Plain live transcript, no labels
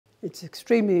It's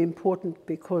extremely important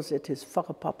because it is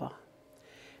whakapapa.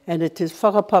 And it is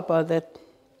whakapapa that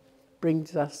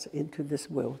brings us into this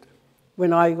world.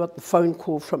 When I got the phone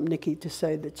call from Nikki to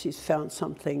say that she's found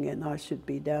something and I should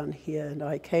be down here, and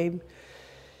I came,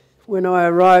 when I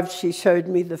arrived, she showed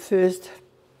me the first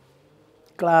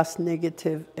glass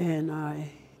negative, and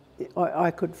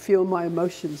I could feel my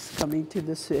emotions coming to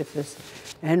the surface.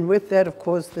 And with that, of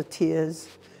course, the tears.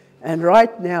 And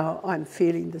right now, I'm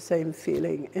feeling the same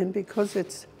feeling. And because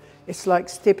it's like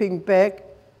stepping back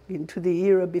into the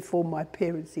era before my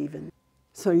parents even.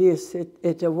 So yes,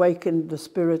 it awakened the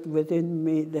spirit within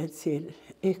me that said,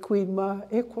 e kui mā,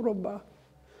 e koroba,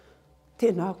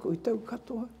 tēnā koe tau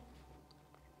katoa.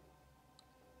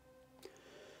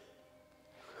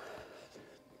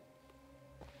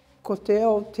 Ko te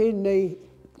ao tēnei,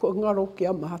 ko ngaro ki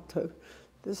a mātou.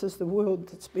 This is the world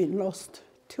that's been lost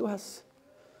to us.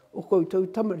 O koutou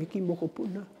tamariki moko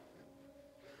puna.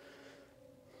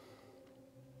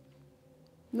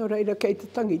 Nō reira kei te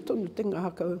tangi tonu te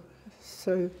ngākau.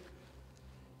 So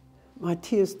my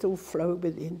tears still flow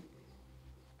within.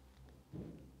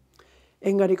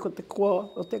 Engari ko te koa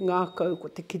o te ngākau, ko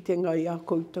te kitenga i a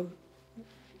koutou,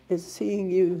 is seeing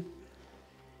you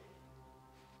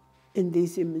in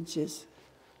these images.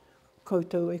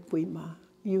 Koutou e kui mā,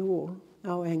 you all,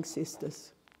 our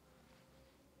ancestors.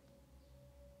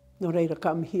 Nō reira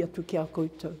ka mihi atu ki a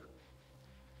koutou.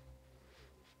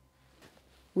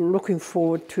 We're looking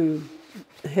forward to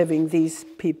having these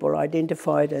people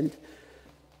identified, and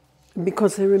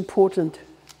because they're important.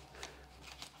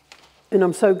 And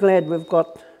I'm so glad we've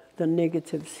got the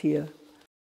negatives here.